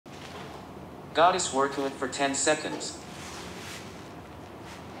Goddess work it for 10 seconds.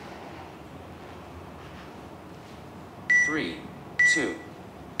 3, 2,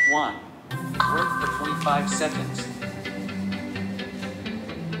 1. Work for 25 seconds.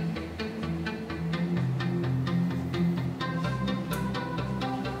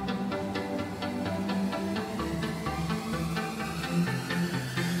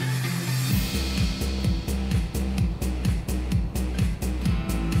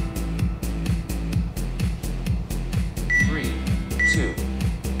 3, 2,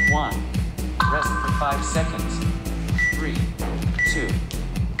 1. Rest for 5 seconds. 3, 2,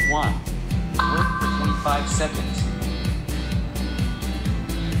 1. Work for 25 seconds.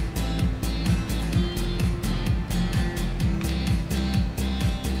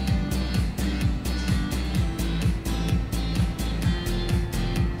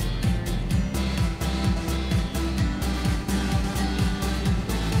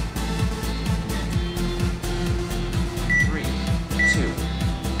 3, 2,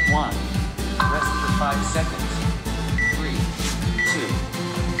 1. Rest for 5 seconds. 3, 2,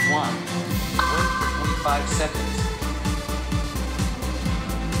 1. Work for 25 seconds.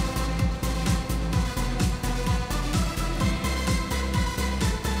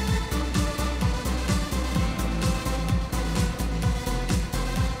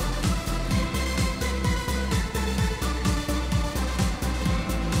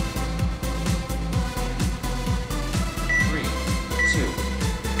 3, 2,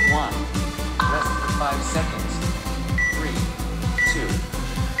 1. Rest for 5 seconds. 3, 2,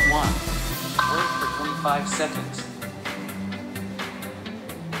 1. Work for 25 seconds.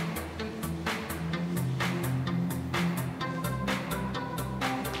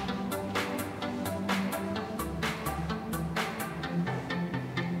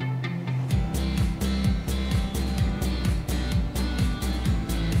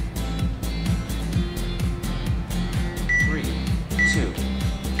 3, 2,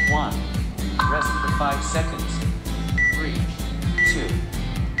 1. Rest for 5 seconds. 3, 2,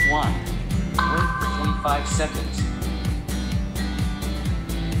 1. Work for 25 seconds.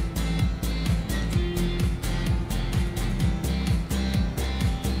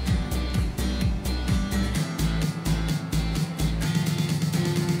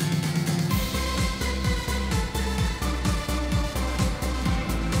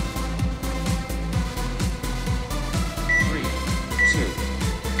 3, 2,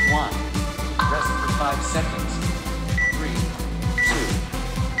 1. Rest for 5 seconds. 3, 2,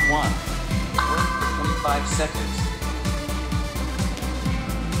 1. Work for 25 seconds.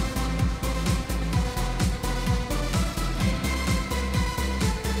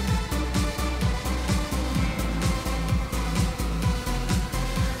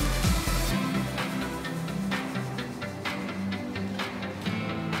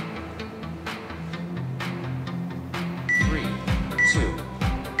 3, 2,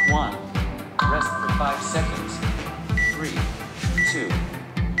 1. Rest for 5 seconds. 3, 2,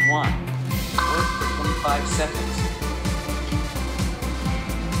 1. Work for 25 seconds.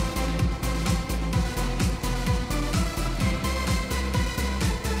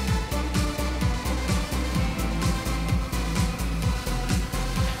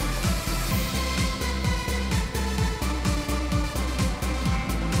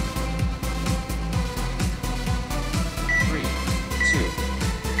 3, 2,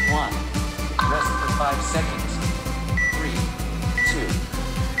 1. Rest for 5 seconds. 3, 2,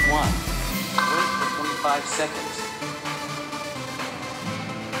 1. Work for 25 seconds.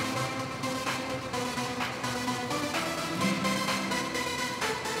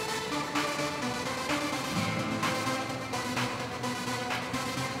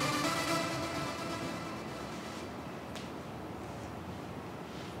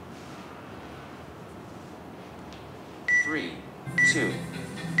 3, 2,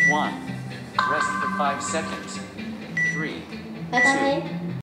 1. Rest for 5 seconds. 3, 拜 2, 拜。